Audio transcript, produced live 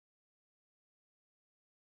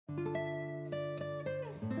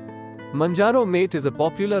Manjaro Mate is a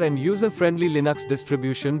popular and user-friendly Linux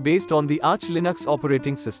distribution based on the Arch Linux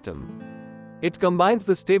operating system. It combines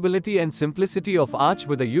the stability and simplicity of Arch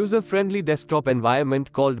with a user-friendly desktop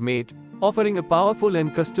environment called Mate, offering a powerful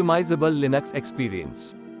and customizable Linux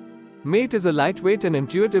experience. Mate is a lightweight and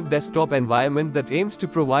intuitive desktop environment that aims to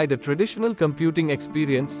provide a traditional computing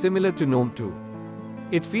experience similar to GNOME 2.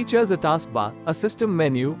 It features a taskbar, a system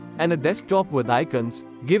menu, and a desktop with icons,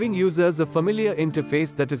 giving users a familiar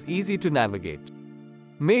interface that is easy to navigate.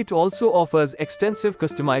 Mate also offers extensive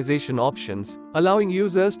customization options, allowing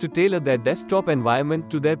users to tailor their desktop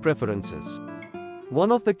environment to their preferences.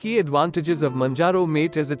 One of the key advantages of Manjaro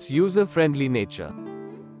Mate is its user-friendly nature.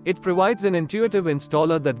 It provides an intuitive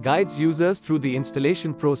installer that guides users through the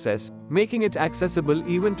installation process, making it accessible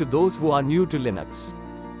even to those who are new to Linux.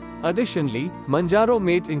 Additionally, Manjaro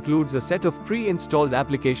Mate includes a set of pre-installed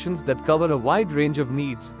applications that cover a wide range of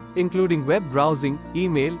needs, including web browsing,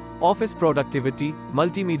 email, office productivity,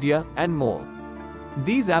 multimedia, and more.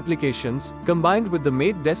 These applications, combined with the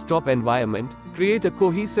Mate desktop environment, create a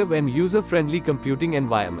cohesive and user-friendly computing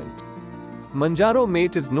environment. Manjaro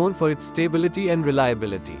Mate is known for its stability and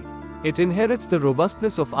reliability. It inherits the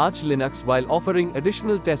robustness of Arch Linux while offering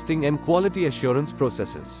additional testing and quality assurance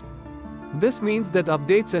processes. This means that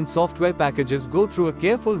updates and software packages go through a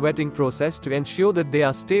careful vetting process to ensure that they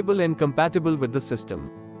are stable and compatible with the system.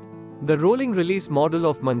 The rolling release model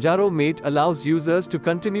of Manjaro Mate allows users to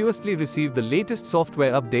continuously receive the latest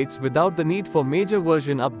software updates without the need for major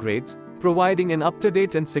version upgrades, providing an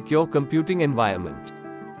up-to-date and secure computing environment.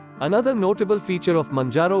 Another notable feature of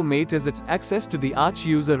Manjaro Mate is its access to the Arch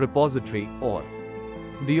User Repository, or.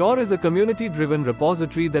 The OR is a community-driven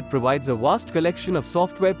repository that provides a vast collection of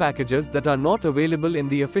software packages that are not available in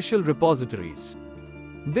the official repositories.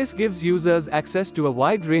 This gives users access to a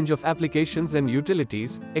wide range of applications and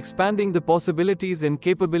utilities, expanding the possibilities and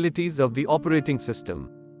capabilities of the operating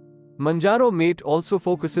system. Manjaro Mate also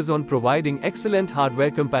focuses on providing excellent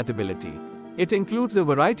hardware compatibility. It includes a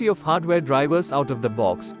variety of hardware drivers out of the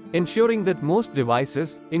box, ensuring that most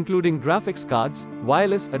devices, including graphics cards,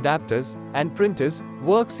 wireless adapters, and printers,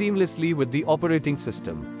 work seamlessly with the operating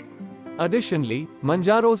system. Additionally,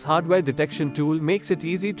 Manjaro's hardware detection tool makes it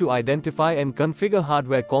easy to identify and configure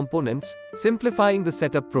hardware components, simplifying the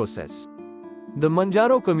setup process. The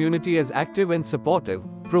Manjaro community is active and supportive,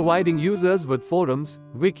 providing users with forums,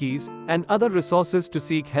 wikis, and other resources to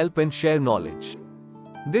seek help and share knowledge.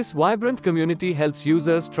 This vibrant community helps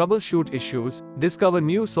users troubleshoot issues, discover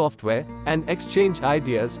new software, and exchange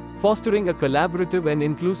ideas, fostering a collaborative and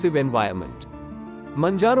inclusive environment.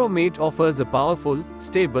 Manjaro Mate offers a powerful,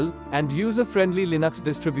 stable, and user-friendly Linux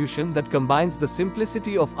distribution that combines the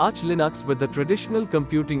simplicity of Arch Linux with the traditional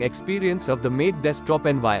computing experience of the Mate desktop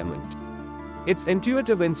environment. Its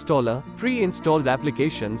intuitive installer, pre-installed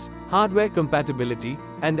applications, hardware compatibility,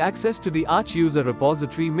 and access to the Arch User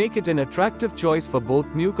Repository make it an attractive choice for both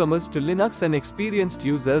newcomers to Linux and experienced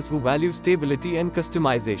users who value stability and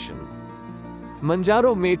customization.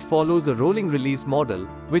 Manjaro Mate follows a rolling release model,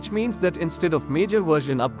 which means that instead of major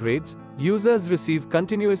version upgrades, users receive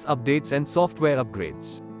continuous updates and software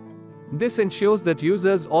upgrades. This ensures that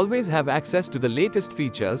users always have access to the latest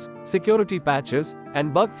features, security patches,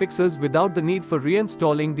 and bug fixes without the need for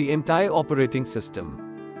reinstalling the entire operating system.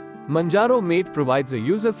 Manjaro Mate provides a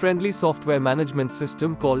user-friendly software management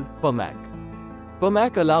system called PerMac.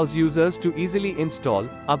 PerMac allows users to easily install,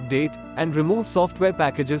 update, and remove software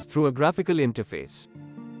packages through a graphical interface.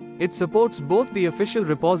 It supports both the official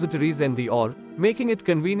repositories and the OR, making it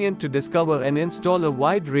convenient to discover and install a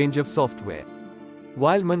wide range of software.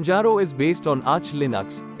 While Manjaro is based on Arch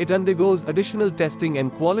Linux, it undergoes additional testing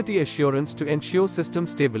and quality assurance to ensure system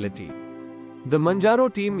stability. The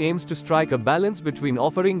Manjaro team aims to strike a balance between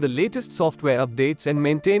offering the latest software updates and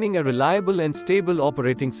maintaining a reliable and stable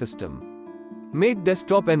operating system. Mate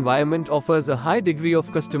desktop environment offers a high degree of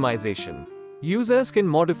customization. Users can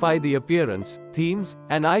modify the appearance, themes,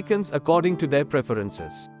 and icons according to their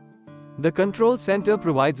preferences. The control center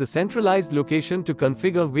provides a centralized location to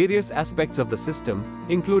configure various aspects of the system,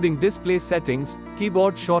 including display settings,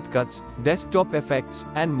 keyboard shortcuts, desktop effects,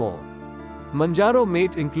 and more. Manjaro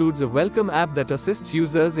Mate includes a welcome app that assists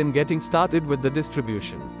users in getting started with the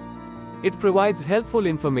distribution. It provides helpful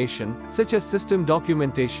information, such as system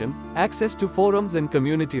documentation, access to forums and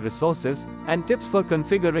community resources, and tips for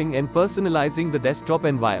configuring and personalizing the desktop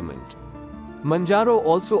environment. Manjaro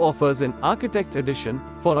also offers an Architect Edition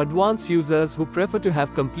for advanced users who prefer to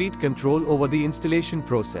have complete control over the installation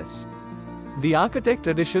process. The Architect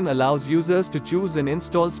Edition allows users to choose and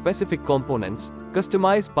install specific components,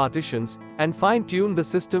 customize partitions, and fine-tune the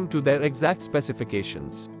system to their exact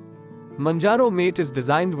specifications. Manjaro Mate is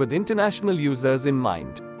designed with international users in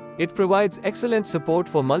mind. It provides excellent support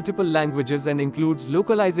for multiple languages and includes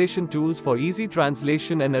localization tools for easy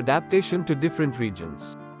translation and adaptation to different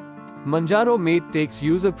regions. Manjaro Mate takes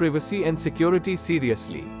user privacy and security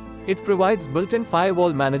seriously. It provides built-in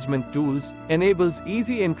firewall management tools, enables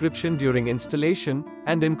easy encryption during installation,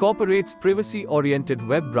 and incorporates privacy-oriented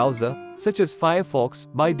web browser, such as Firefox,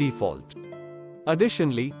 by default.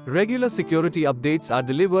 Additionally, regular security updates are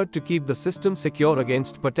delivered to keep the system secure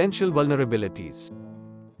against potential vulnerabilities.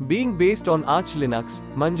 Being based on Arch Linux,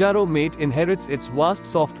 Manjaro Mate inherits its vast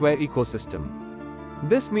software ecosystem.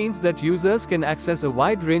 This means that users can access a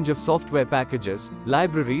wide range of software packages,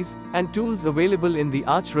 libraries, and tools available in the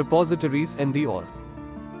Arch repositories and the OR.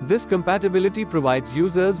 This compatibility provides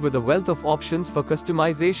users with a wealth of options for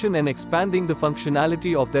customization and expanding the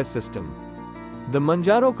functionality of their system. The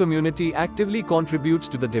Manjaro community actively contributes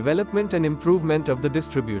to the development and improvement of the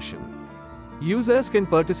distribution. Users can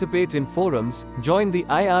participate in forums, join the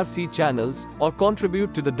IRC channels, or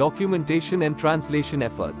contribute to the documentation and translation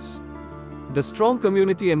efforts. The strong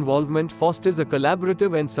community involvement fosters a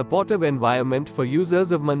collaborative and supportive environment for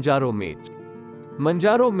users of Manjaro Mate.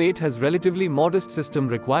 Manjaro Mate has relatively modest system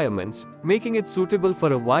requirements, making it suitable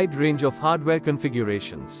for a wide range of hardware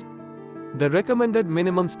configurations. The recommended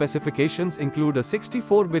minimum specifications include a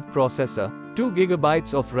 64-bit processor, 2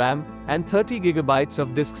 GB of RAM, and 30 GB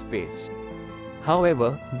of disk space.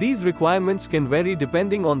 However, these requirements can vary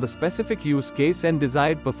depending on the specific use case and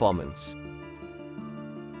desired performance.